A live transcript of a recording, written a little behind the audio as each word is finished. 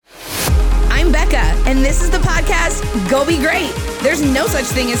and this is the podcast, Go Be Great. There's no such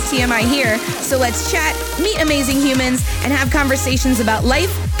thing as TMI here, so let's chat, meet amazing humans, and have conversations about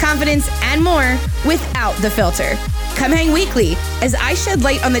life, confidence, and more without the filter. Come hang weekly as I shed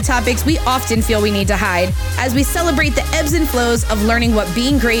light on the topics we often feel we need to hide as we celebrate the ebbs and flows of learning what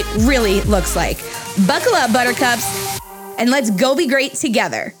being great really looks like. Buckle up, buttercups, and let's go be great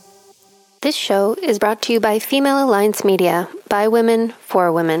together. This show is brought to you by Female Alliance Media, by women,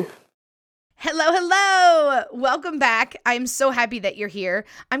 for women. Hello. Welcome back. I'm so happy that you're here.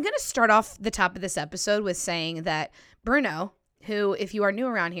 I'm going to start off the top of this episode with saying that Bruno, who, if you are new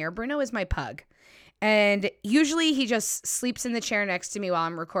around here, Bruno is my pug. And usually he just sleeps in the chair next to me while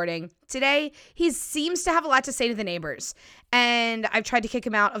I'm recording. Today, he seems to have a lot to say to the neighbors. And I've tried to kick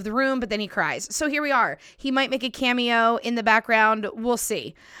him out of the room, but then he cries. So here we are. He might make a cameo in the background. We'll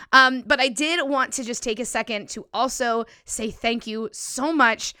see. But I did want to just take a second to also say thank you so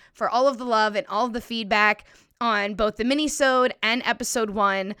much for all of the love and all of the feedback on both the mini-sode and episode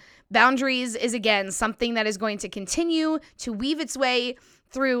 1. Boundaries is, again, something that is going to continue to weave its way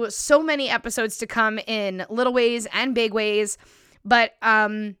through so many episodes to come in little ways and big ways. But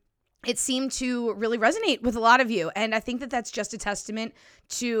it seemed to really resonate with a lot of you. And I think that that's just a testament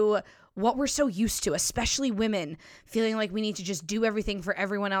to what we're so used to, especially women, feeling like we need to just do everything for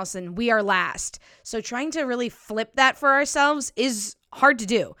everyone else and we are last. So trying to really flip that for ourselves is hard to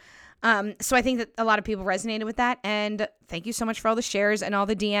do. So I think that a lot of people resonated with that. And thank you so much for all the shares and all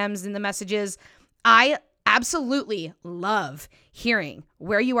the DMs and the messages. I absolutely love hearing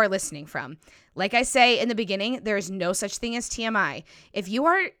where you are listening from. Like I say in the beginning, there is no such thing as TMI. If you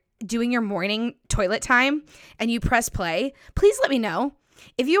are doing your morning toilet time and you press play, please let me know.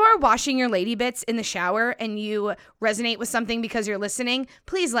 If you are washing your lady bits in the shower and you resonate with something because you're listening,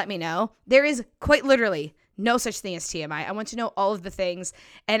 please let me know. There is quite literally no such thing as TMI. I want to know all of the things,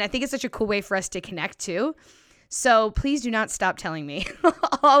 and I think it's such a cool way for us to connect too. So please do not stop telling me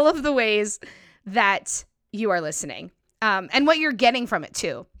all of the ways that you are listening, and what you're getting from it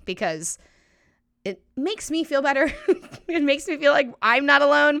too, because it makes me feel better. It makes me feel like I'm not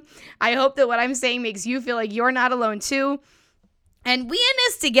alone. I hope that what I'm saying makes you feel like you're not alone too. And we in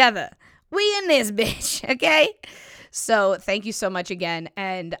this together. We in this bitch, okay? So thank you so much again,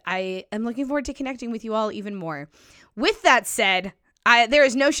 and I am looking forward to connecting with you all even more. With that said, there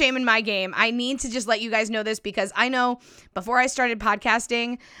is no shame in my game. I need to just let you guys know this because I know before I started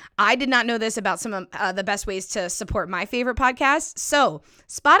podcasting, I did not know this about some of the best ways to support my favorite podcasts. So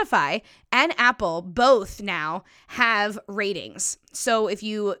Spotify and Apple both now have ratings. So if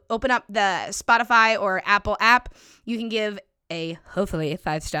you open up the Spotify or Apple app, you can give a hopefully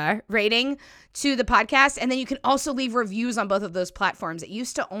 5-star rating to the podcast. And then you can also leave reviews on both of those platforms. It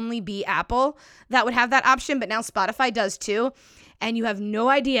used to only be Apple that would have that option, but now Spotify does too. And you have no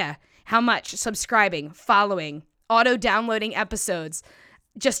idea how much subscribing, following, auto-downloading episodes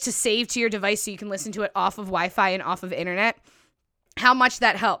just to save to your device so you can listen to it off of Wi-Fi and off of internet, how much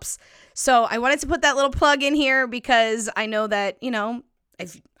that helps. So I wanted to put that little plug in here because I know that,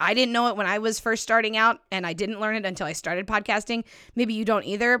 if I didn't know it when I was first starting out and I didn't learn it until I started podcasting, maybe you don't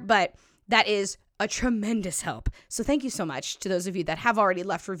either, but that is a tremendous help. So thank you so much to those of you that have already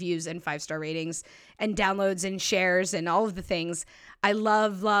left reviews and 5-star ratings and downloads and shares and all of the things. I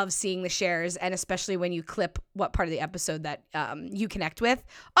love seeing the shares, and especially when you clip what part of the episode that you connect with.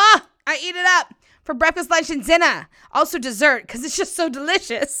 Oh, I eat it up for breakfast, lunch, and dinner. Also dessert, because it's just so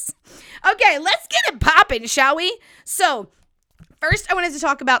delicious. Okay, let's get it popping, shall we? So first, I wanted to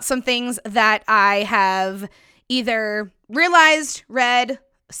talk about some things that I have either realized, read,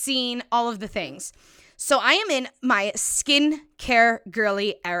 seen, all of the things. So I am in my skincare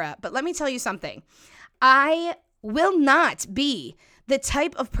girly era, but let me tell you something. I will not be the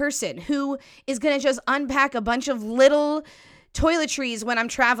type of person who is going to just unpack a bunch of little toiletries when I'm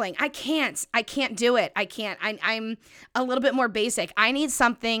traveling. I can't do it. I'm a little bit more basic. I need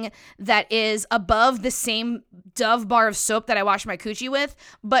something that is above the same Dove bar of soap that I wash my coochie with,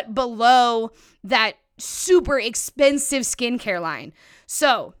 but below that super expensive skincare line.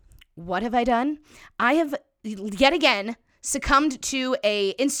 So what have I done? I have yet again succumbed to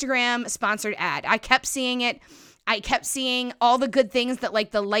a Instagram sponsored ad. I kept seeing it. I kept seeing all the good things that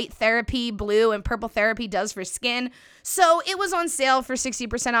like the Light Therapy Blue and Purple Therapy does for skin. So it was on sale for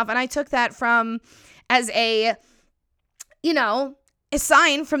 60% off. And I took that as a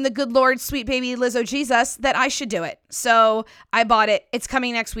sign from the good Lord, sweet baby Lizzo Jesus, that I should do it. So I bought it. It's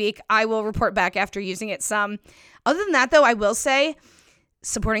coming next week. I will report back after using it some. Other than that, though, I will say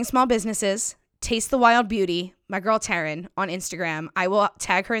supporting small businesses, Taste the Wild Beauty, my girl Taryn on Instagram. I will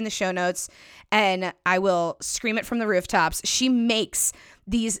tag her in the show notes and I will scream it from the rooftops. She makes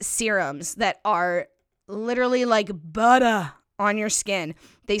these serums that are literally like butter on your skin.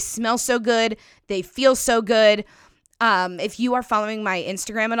 They smell so good. They feel so good. If you are following my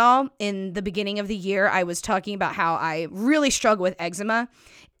Instagram at all, in the beginning of the year, I was talking about how I really struggle with eczema.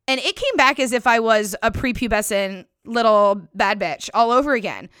 And it came back as if I was a prepubescent little bad bitch all over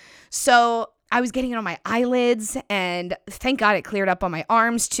again. So I was getting it on my eyelids, and thank God it cleared up on my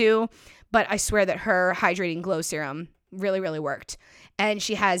arms too. But I swear that her Hydrating Glow Serum really, really worked. And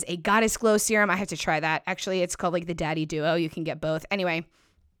she has a Goddess Glow Serum. I have to try that. Actually, it's called like the Daddy Duo. You can get both. Anyway,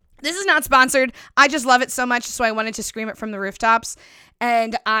 this is not sponsored. I just love it so much, so I wanted to scream it from the rooftops.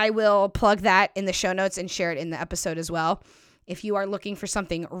 And I will plug that in the show notes and share it in the episode as well. If you are looking for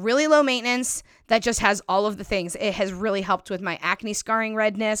something really low maintenance that just has all of the things, it has really helped with my acne scarring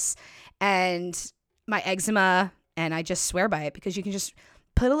redness and my eczema. And I just swear by it because you can just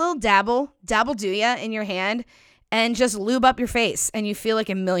put a little dabble do ya in your hand and just lube up your face and you feel like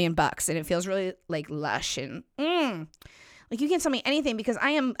 $1,000,000 and it feels really like lush and like you can't tell me anything because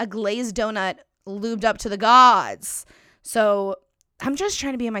I am a glazed donut lubed up to the gods. So I'm just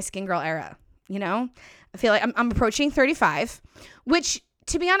trying to be in my skin girl era, you know? I feel like I'm approaching 35, which,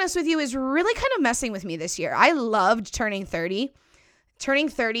 to be honest with you, is really kind of messing with me this year. I loved turning 30. Turning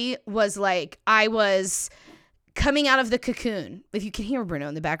 30 was like I was coming out of the cocoon. If you can hear Bruno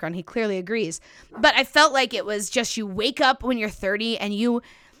in the background, he clearly agrees. But I felt like it was just you wake up when you're 30 and you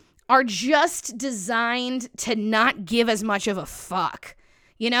are just designed to not give as much of a fuck.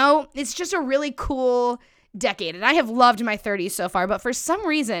 You know, it's just a really cool decade. And I have loved my 30s so far, but for some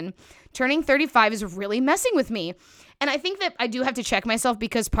reason, turning 35 is really messing with me. And I think that I do have to check myself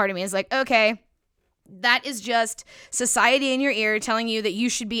because part of me is like, okay, that is just society in your ear telling you that you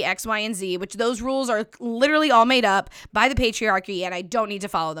should be X, Y, and Z, which those rules are literally all made up by the patriarchy, and I don't need to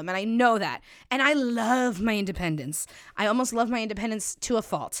follow them, and I know that. And I love my independence. I almost love my independence to a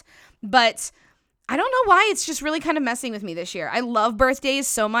fault. But I don't know why, it's just really kind of messing with me this year. I love birthdays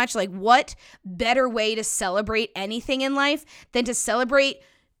so much. Like, what better way to celebrate anything in life than to celebrate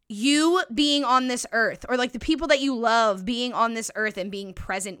you being on this earth, or like the people that you love being on this earth and being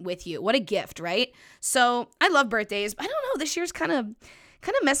present with you. What a gift, right? So I love birthdays. I don't know. This year's kind of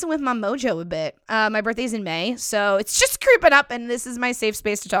messing with my mojo a bit. My birthday's in May, so it's just creeping up, and this is my safe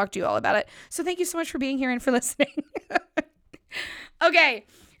space to talk to you all about it. So thank you so much for being here and for listening. Okay,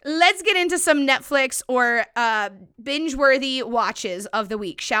 let's get into some Netflix or binge-worthy watches of the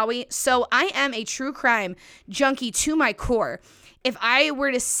week, shall we? So I am a true crime junkie to my core. If I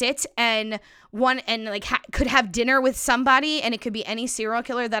were to sit and could have dinner with somebody, and it could be any serial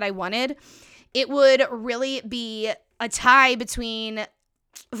killer that I wanted, it would really be a tie between,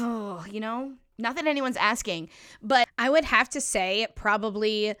 not that anyone's asking, but I would have to say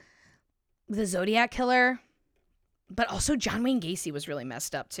probably the Zodiac Killer, but also John Wayne Gacy was really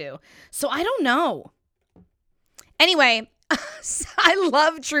messed up too. So I don't know. Anyway, I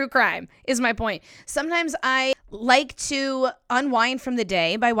love true crime is my point. Sometimes I like to unwind from the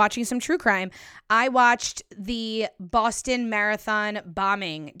day by watching some true crime. I watched the Boston Marathon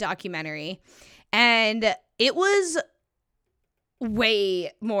bombing documentary, and it was way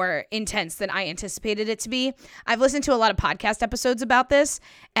more intense than I anticipated it to be. I've listened to a lot of podcast episodes about this,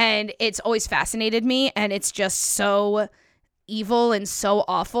 and it's always fascinated me, and it's just so evil and so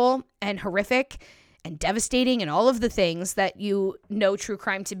awful and horrific and devastating and all of the things that you know true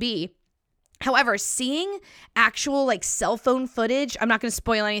crime to be. However, seeing actual cell phone footage, I'm not going to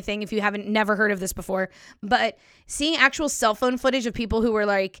spoil anything if you haven't never heard of this before, but seeing actual cell phone footage of people who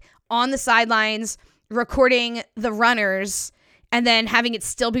were on the sidelines recording the runners and then having it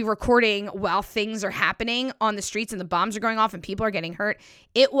still be recording while things are happening on the streets and the bombs are going off and people are getting hurt,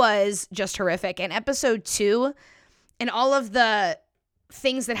 it was just horrific. And episode 2 and all of the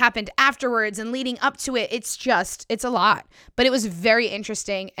things that happened afterwards and leading up to it, it's a lot, but it was very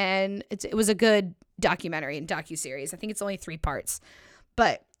interesting, and it was a good documentary and docuseries. I think it's only 3 parts,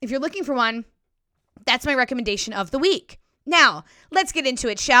 but if you're looking for one, that's my recommendation of the week. Now let's get into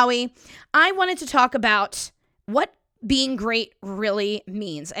it, shall we? I wanted to talk about what being great really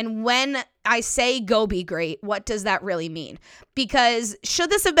means, and when I say go be great, what does that really mean? Because should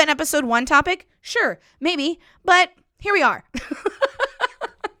this have been episode 1 topic? Sure, maybe, but here we are.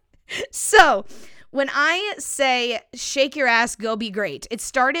 So when I say shake your ass, go be great, it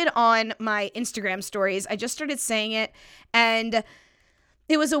started on my Instagram stories. I just started saying it, and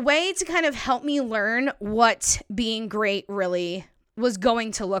it was a way to kind of help me learn what being great really was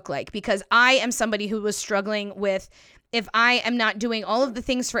going to look like, because I am somebody who was struggling with, if I am not doing all of the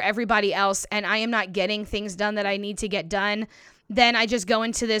things for everybody else and I am not getting things done that I need to get done, then I just go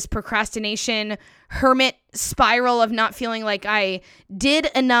into this procrastination hermit spiral of not feeling like I did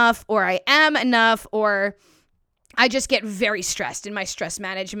enough or I am enough, or I just get very stressed in my stress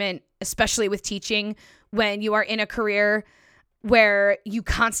management, especially with teaching when you are in a career where you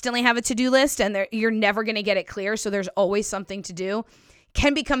constantly have a to-do list and you're never going to get it clear. So there's always something to do,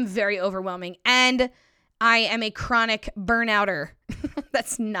 can become very overwhelming. And I am a chronic burnouter.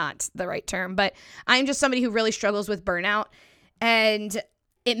 That's not the right term, but I'm just somebody who really struggles with burnout, and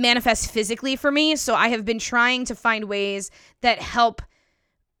it manifests physically for me. So I have been trying to find ways that help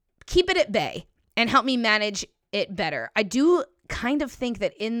keep it at bay and help me manage it better. I do kind of think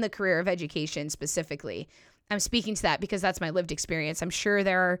that in the career of education specifically, I'm speaking to that because that's my lived experience. I'm sure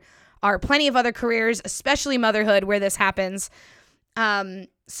there are plenty of other careers, especially motherhood, where this happens.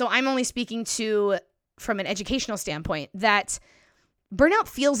 So I'm only speaking to from an educational standpoint that burnout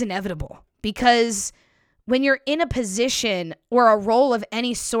feels inevitable, because when you're in a position or a role of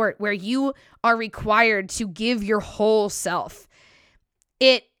any sort where you are required to give your whole self,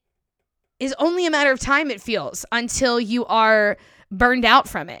 it is only a matter of time, it feels, until you are burned out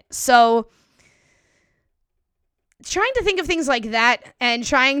from it. So trying to think of things like that and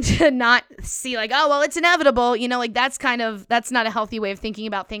trying to not see like, oh, well, it's inevitable, like that's not a healthy way of thinking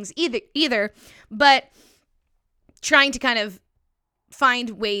about things either, but trying to kind of find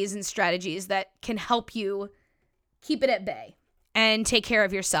ways and strategies that can help you keep it at bay and take care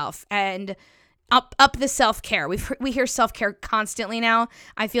of yourself and up the self-care. We hear self-care constantly now.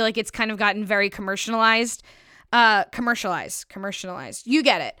 I feel like it's kind of gotten very commercialized. You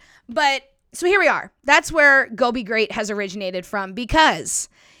get it. But so here we are. That's where Go Be Great has originated from, because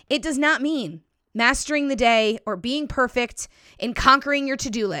it does not mean mastering the day or being perfect in conquering your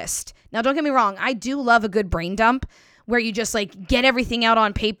to-do list. Now, don't get me wrong. I do love a good brain dump where you just like get everything out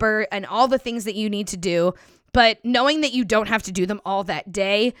on paper and all the things that you need to do. But knowing that you don't have to do them all that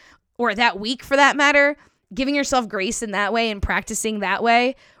day or that week for that matter, giving yourself grace in that way and practicing that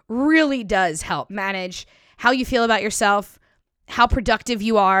way really does help manage how you feel about yourself, how productive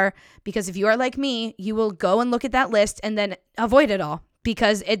you are. Because if you are like me, you will go and look at that list and then avoid it all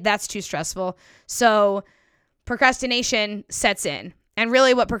because that's too stressful. So procrastination sets in. And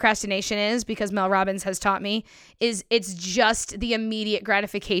really what procrastination is, because Mel Robbins has taught me, is it's just the immediate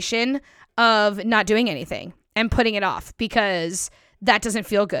gratification of not doing anything and putting it off, because that doesn't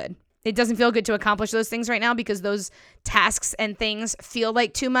feel good. It doesn't feel good to accomplish those things right now because those tasks and things feel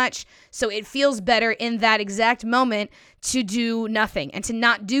like too much. So it feels better in that exact moment to do nothing and to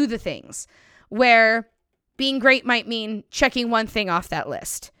not do the things, where being great might mean checking one thing off that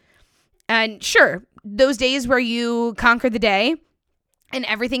list. And sure, those days where you conquer the day and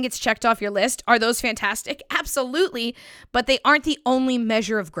everything gets checked off your list, are those fantastic? Absolutely. But they aren't the only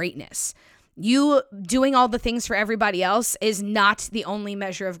measure of greatness. You doing all the things for everybody else is not the only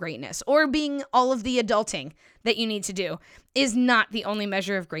measure of greatness, or being all of the adulting that you need to do is not the only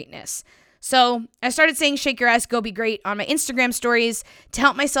measure of greatness. So I started saying shake your ass, go be great on my Instagram stories to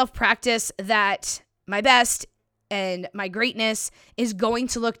help myself practice that my best and my greatness is going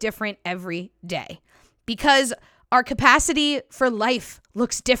to look different every day, because our capacity for life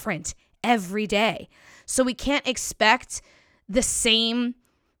looks different every day. So we can't expect the same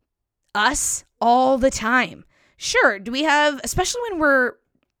us all the time. Sure, do we have, especially when we're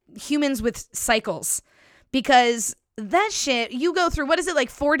humans with cycles, because that shit, you go through, what is it, like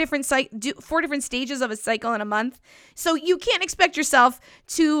 4 different stages of a cycle in a month. So you can't expect yourself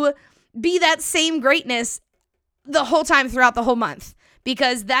to be that same greatness the whole time throughout the whole month,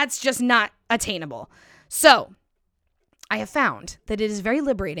 because that's just not attainable. So I have found that it is very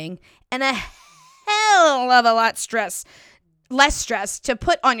liberating and a hell of a lot less stress to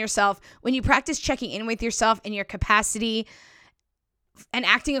put on yourself when you practice checking in with yourself and your capacity and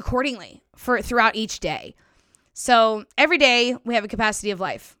acting accordingly throughout each day. So every day we have a capacity of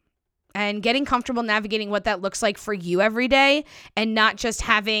life, and getting comfortable navigating what that looks like for you every day, and not just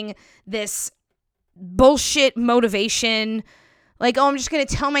having this bullshit motivation like, oh, I'm just going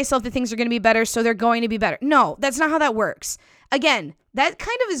to tell myself that things are going to be better, so they're going to be better. No, that's not how that works. Again, that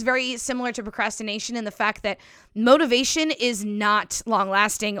kind of is very similar to procrastination in the fact that motivation is not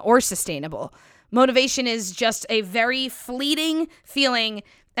long-lasting or sustainable. Motivation is just a very fleeting feeling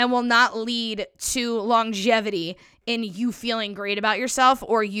and will not lead to longevity in you feeling great about yourself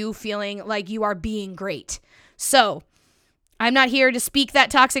or you feeling like you are being great. So I'm not here to speak that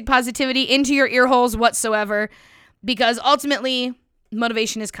toxic positivity into your ear holes whatsoever, because ultimately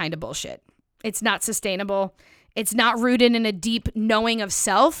motivation is kind of bullshit. It's not sustainable. It's not rooted in a deep knowing of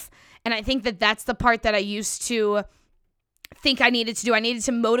self. And I think that that's the part that I used to think I needed to do. I needed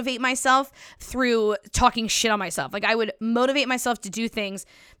to motivate myself through talking shit on myself. Like I would motivate myself to do things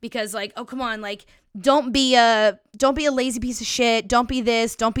because like, oh, come on, like don't be a lazy piece of shit. Don't be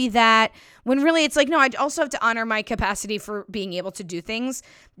this, don't be that. When really it's like, no, I also have to honor my capacity for being able to do things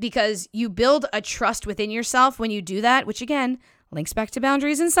because you build a trust within yourself when you do that, which again, links back to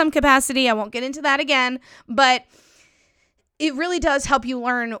boundaries in some capacity. I won't get into that again, but it really does help you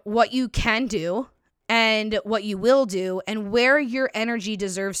learn what you can do and what you will do and where your energy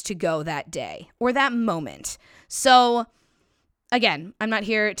deserves to go that day or that moment. So again, I'm not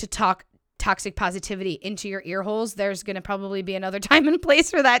here to talk toxic positivity into your ear holes. There's going to probably be another time and place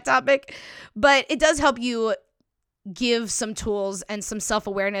for that topic, but it does help you give some tools and some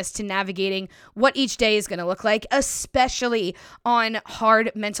self-awareness to navigating what each day is going to look like, especially on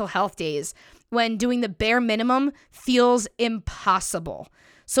hard mental health days when doing the bare minimum feels impossible.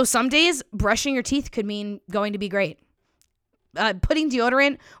 So some days brushing your teeth could mean going to be great. Putting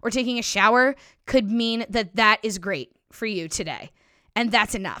deodorant or taking a shower could mean that is great for you today. And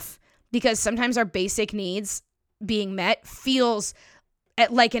that's enough. Because sometimes our basic needs being met feels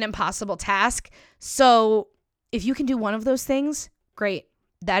like an impossible task. So if you can do one of those things, great.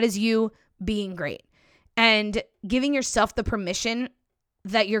 That is you being great. And giving yourself the permission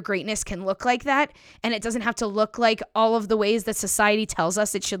that your greatness can look like that, and it doesn't have to look like all of the ways that society tells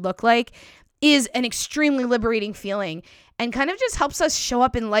us it should look like, is an extremely liberating feeling and kind of just helps us show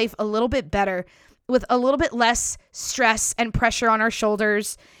up in life a little bit better with a little bit less stress and pressure on our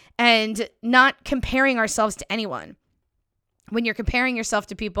shoulders and not comparing ourselves to anyone. When you're comparing yourself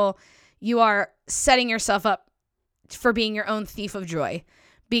to people, you are setting yourself up for being your own thief of joy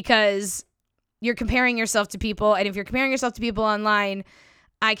because you're comparing yourself to people. And if you're comparing yourself to people online,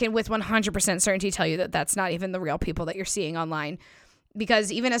 I can with 100% certainty tell you that that's not even the real people that you're seeing online.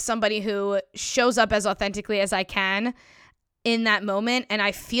 Because even as somebody who shows up as authentically as I can in that moment, and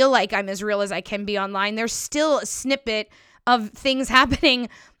I feel like I'm as real as I can be online, there's still a snippet of things happening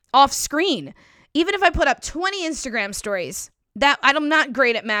off screen. Even if I put up 20 Instagram stories, that I'm not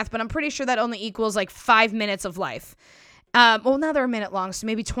great at math, but I'm pretty sure that only equals like 5 minutes of life. Well, now they're a minute long, so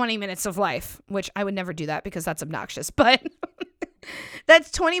maybe 20 minutes of life, which I would never do that because that's obnoxious, but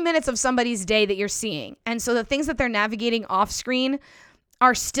that's 20 minutes of somebody's day that you're seeing. And so the things that they're navigating off screen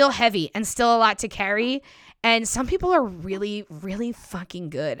are still heavy and still a lot to carry. And some people are really, really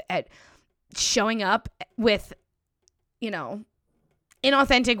fucking good at showing up with,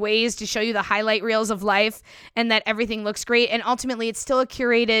 inauthentic ways to show you the highlight reels of life and that everything looks great. And ultimately, it's still a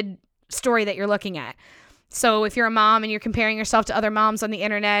curated story that you're looking at. So if you're a mom and you're comparing yourself to other moms on the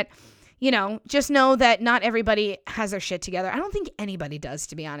internet, just know that not everybody has their shit together. I don't think anybody does,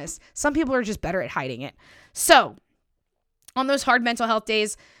 to be honest. Some people are just better at hiding it. So on those hard mental health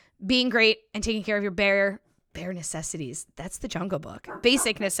days, being great and taking care of your bare necessities, that's the Jungle Book.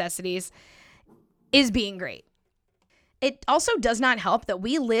 Basic necessities is being great. It also does not help that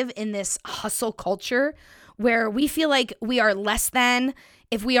we live in this hustle culture where we feel like we are less than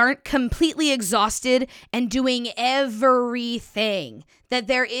if we aren't completely exhausted and doing everything that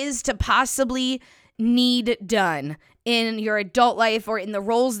there is to possibly need done in your adult life or in the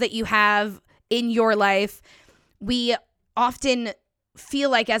roles that you have in your life. We often feel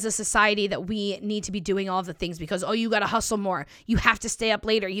like as a society that we need to be doing all of the things because, you got to hustle more. You have to stay up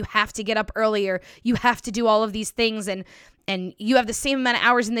later. You have to get up earlier. You have to do all of these things. And you have the same amount of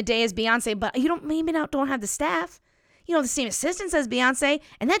hours in the day as Beyonce, but you don't have the staff, the same assistants as Beyonce.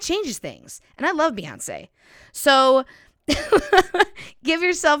 And that changes things. And I love Beyonce. So give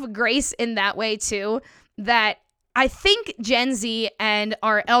yourself grace in that way too, that I think Gen Z and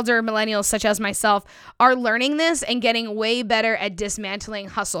our elder millennials, such as myself, are learning this and getting way better at dismantling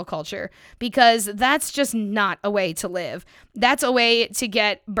hustle culture because that's just not a way to live. That's a way to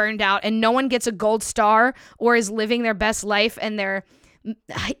get burned out, and no one gets a gold star or is living their best life and their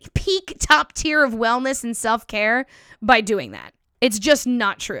peak top tier of wellness and self-care by doing that. It's just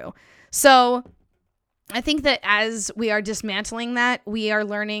not true. So I think that as we are dismantling that, we are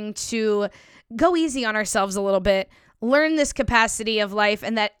learning to go easy on ourselves a little bit, learn this capacity of life,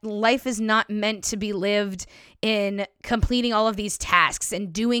 and that life is not meant to be lived in completing all of these tasks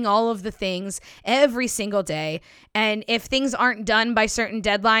and doing all of the things every single day. And if things aren't done by certain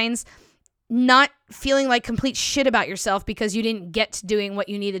deadlines, not feeling like complete shit about yourself because you didn't get to doing what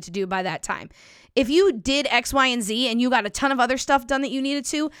you needed to do by that time. If you did X, Y, and Z and you got a ton of other stuff done that you needed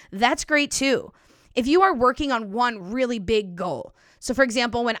to, that's great too. If you are working on one really big goal. So for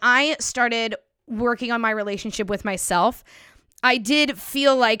example, when I started working on my relationship with myself, I did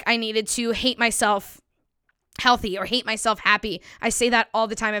feel like I needed to hate myself healthy or hate myself happy. I say that all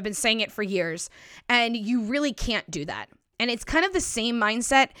the time. I've been saying it for years. And you really can't do that. And it's kind of the same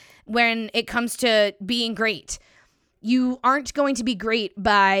mindset when it comes to being great. You aren't going to be great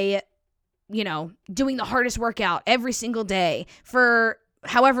by, doing the hardest workout every single day for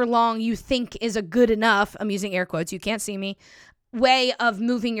however long you think is a good enough, I'm using air quotes, you can't see me, way of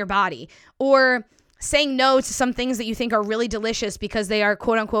moving your body, or saying no to some things that you think are really delicious because they are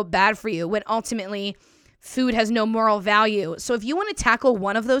quote unquote bad for you, when ultimately food has no moral value. So if you want to tackle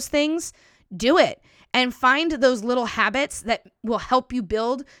one of those things, do it and find those little habits that will help you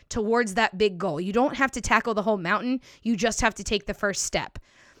build towards that big goal. You don't have to tackle the whole mountain. You just have to take the first step.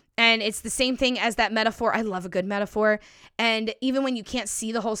 And it's the same thing as that metaphor. I love a good metaphor. And even when you can't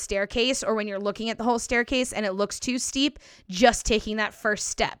see the whole staircase, or when you're looking at the whole staircase and it looks too steep, just taking that first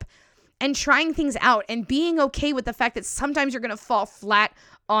step and trying things out and being okay with the fact that sometimes you're going to fall flat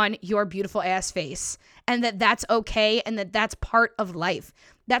on your beautiful ass face, and that's okay, and that's part of life.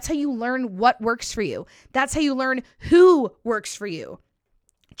 That's how you learn what works for you. That's how you learn who works for you.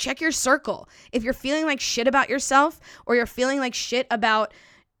 Check your circle. If you're feeling like shit about yourself, or you're feeling like shit about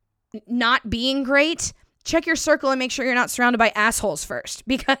not being great, check your circle and make sure you're not surrounded by assholes first,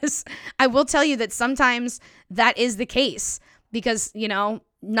 because I will tell you that sometimes that is the case, because,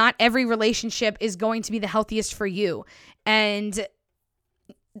 not every relationship is going to be the healthiest for you. And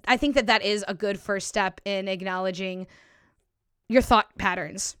I think that is a good first step in acknowledging your thought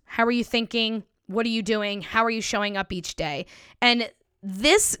patterns. How are you thinking? What are you doing? How are you showing up each day? And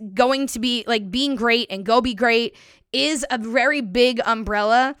this going to be like being great and go be great is a very big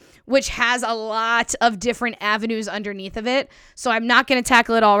umbrella, which has a lot of different avenues underneath of it. So I'm not going to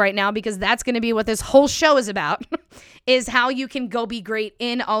tackle it all right now, because that's going to be what this whole show is about, is how you can go be great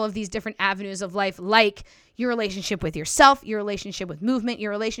in all of these different avenues of life, like your relationship with yourself, your relationship with movement,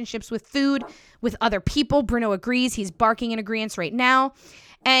 your relationships with food, with other people. Bruno agrees. He's barking in agreement right now.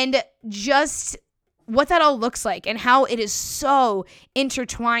 And just what that all looks like and how it is so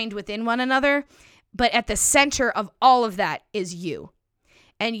intertwined within one another. But at the center of all of that is you.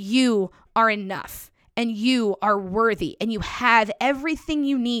 And you are enough. And you are worthy. And you have everything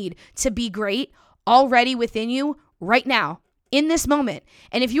you need to be great already within you right now, in this moment.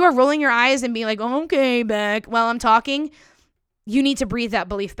 And if you are rolling your eyes and being like, okay, Beck, while I'm talking, you need to breathe that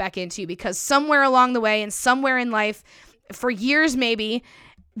belief back into you, because somewhere along the way and somewhere in life, for years maybe,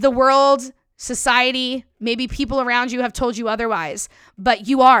 the world, society, maybe people around you have told you otherwise, but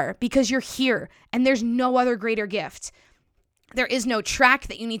you are, because you're here, and there's no other greater gift. There is no track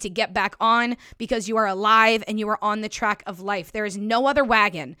that you need to get back on, because you are alive and you are on the track of life. There is no other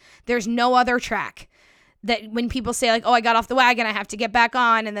wagon. There's no other track. That when people say like, oh, I got off the wagon, I have to get back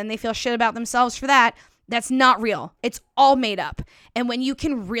on, and then they feel shit about themselves for that, that's not real. It's all made up. And when you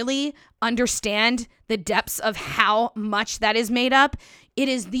can really understand the depths of how much that is made up, it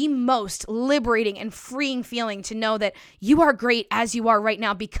is the most liberating and freeing feeling to know that you are great as you are right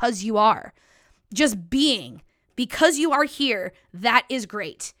now, because you are. Just being, because you are here, that is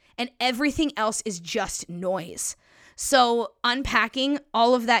great. And everything else is just noise. So unpacking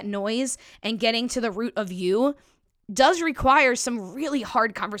all of that noise and getting to the root of you does require some really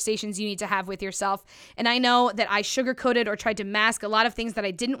hard conversations you need to have with yourself. And I know that I sugarcoated or tried to mask a lot of things that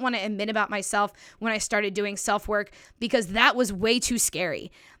I didn't want to admit about myself when I started doing self-work, because that was way too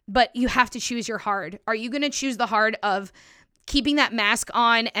scary. But you have to choose your hard. Are you going to choose the hard of keeping that mask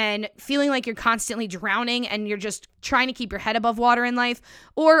on and feeling like you're constantly drowning and you're just trying to keep your head above water in life?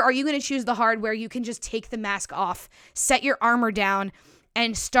 Or are you going to choose the hard where you can just take the mask off, set your armor down,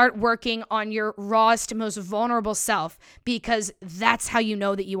 and start working on your rawest, most vulnerable self, because that's how you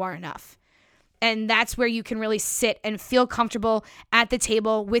know that you are enough. And that's where you can really sit and feel comfortable at the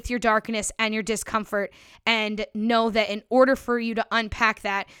table with your darkness and your discomfort, and know that in order for you to unpack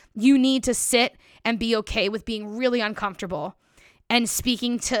that, you need to sit and be okay with being really uncomfortable and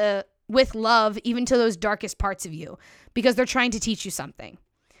speaking with love, even to those darkest parts of you, because they're trying to teach you something.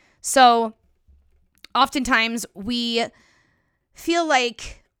 So oftentimes we feel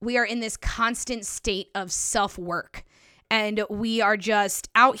like we are in this constant state of self-work, and we are just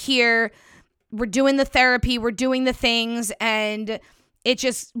out here, we're doing the therapy, we're doing the things, and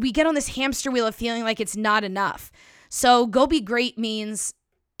we get on this hamster wheel of feeling like it's not enough. So go be great means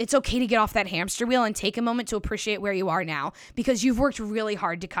it's okay to get off that hamster wheel and take a moment to appreciate where you are now, because you've worked really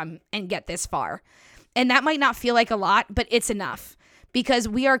hard to come and get this far. And that might not feel like a lot, but it's enough. Because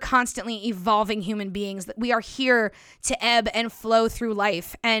we are constantly evolving human beings. We are here to ebb and flow through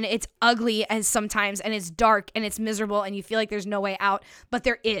life. And it's ugly as sometimes, and it's dark, and it's miserable, and you feel like there's no way out. But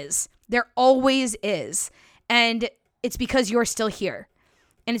there is. There always is. And it's because you're still here.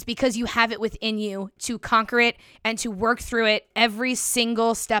 And it's because you have it within you to conquer it and to work through it every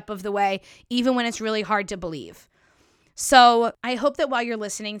single step of the way, even when it's really hard to believe. So I hope that while you're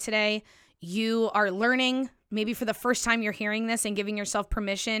listening today, you are learning, maybe for the first time you're hearing this and giving yourself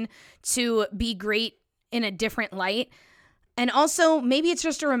permission to be great in a different light. And also, maybe it's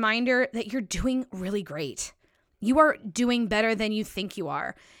just a reminder that you're doing really great. You are doing better than you think you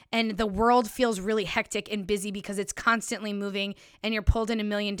are. And the world feels really hectic and busy because it's constantly moving and you're pulled in a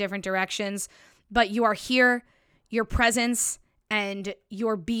million different directions. But you are here, your presence and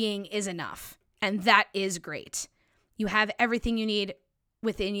your being is enough. And that is great. You have everything you need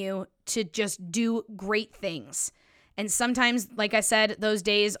within you to just do great things. And sometimes, like I said, those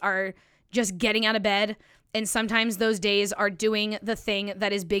days are just getting out of bed. And sometimes those days are doing the thing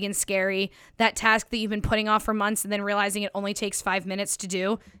that is big and scary, that task that you've been putting off for months and then realizing it only takes 5 minutes to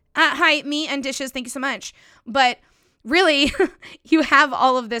do. Hi, me and dishes, thank you so much. But really, you have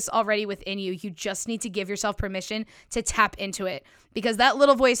all of this already within you. You just need to give yourself permission to tap into it, because that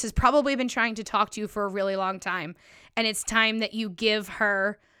little voice has probably been trying to talk to you for a really long time. And it's time that you give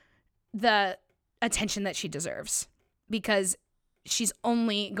her the attention that she deserves, because she's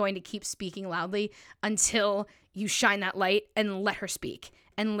only going to keep speaking loudly until you shine that light and let her speak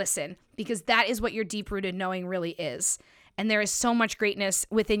and listen, because that is what your deep-rooted knowing really is. And there is so much greatness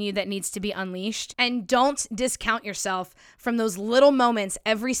within you that needs to be unleashed. And don't discount yourself from those little moments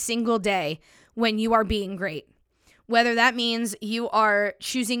every single day when you are being great. Whether that means you are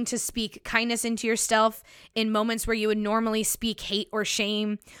choosing to speak kindness into yourself in moments where you would normally speak hate or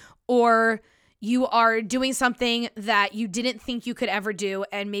shame, or you are doing something that you didn't think you could ever do,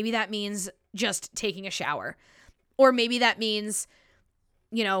 and maybe that means just taking a shower. Or maybe that means,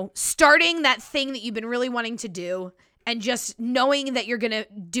 starting that thing that you've been really wanting to do and just knowing that you're going to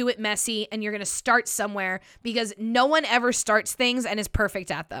do it messy and you're going to start somewhere, because no one ever starts things and is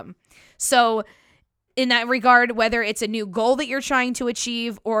perfect at them. So in that regard, whether it's a new goal that you're trying to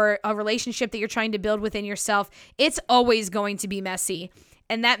achieve or a relationship that you're trying to build within yourself, it's always going to be messy.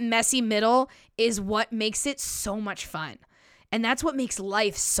 And that messy middle is what makes it so much fun. And that's what makes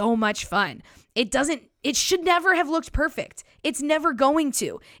life so much fun. It should never have looked perfect. It's never going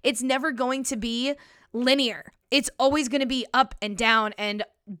to. It's never going to be linear. It's always going to be up and down and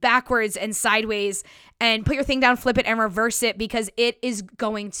backwards and sideways, and put your thing down, flip it and reverse it, because it is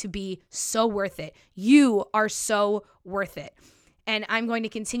going to be so worth it. You are so worth it. And I'm going to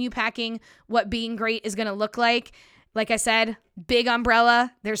continue packing what being great is going to look like. Like I said, big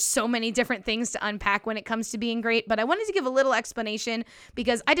umbrella. There's so many different things to unpack when it comes to being great, but I wanted to give a little explanation,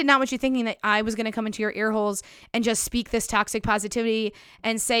 because I did not want you thinking that I was going to come into your ear holes and just speak this toxic positivity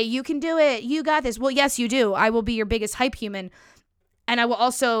and say, you can do it, you got this. Well, yes, you do. I will be your biggest hype human. And I will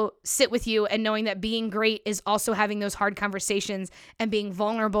also sit with you and knowing that being great is also having those hard conversations and being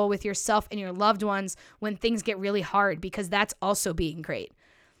vulnerable with yourself and your loved ones when things get really hard, because that's also being great.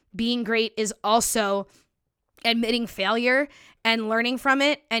 Being great is also admitting failure and learning from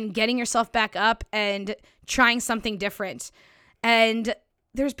it and getting yourself back up and trying something different. And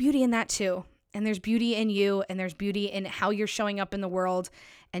there's beauty in that too. And there's beauty in you, and there's beauty in how you're showing up in the world.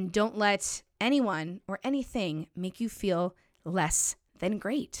 And don't let anyone or anything make you feel less than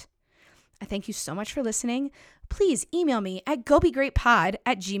great. I thank you so much for listening. Please email me at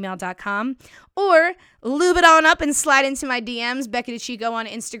gobegreatpod@gmail.com, or lube it on up and slide into my DMs, Becky DeChico on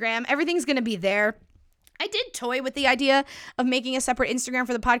Instagram. Everything's going to be there. I did toy with the idea of making a separate Instagram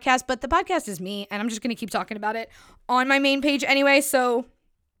for the podcast, but the podcast is me, and I'm just going to keep talking about it on my main page anyway. So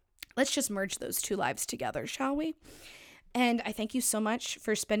let's just merge those two lives together, shall we? And I thank you so much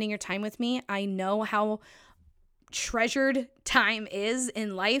for spending your time with me. I know how treasured time is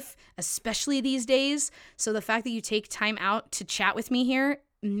in life, especially these days. So the fact that you take time out to chat with me here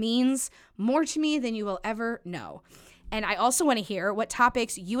means more to me than you will ever know. And I also want to hear what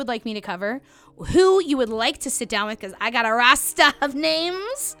topics you would like me to cover, who you would like to sit down with, because I got a roster of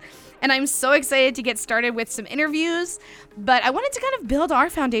names. And I'm so excited to get started with some interviews. But I wanted to kind of build our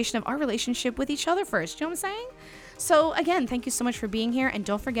foundation of our relationship with each other first. You know what I'm saying? So again, thank you so much for being here. And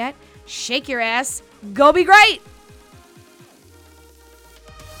don't forget, shake your ass. Go be great.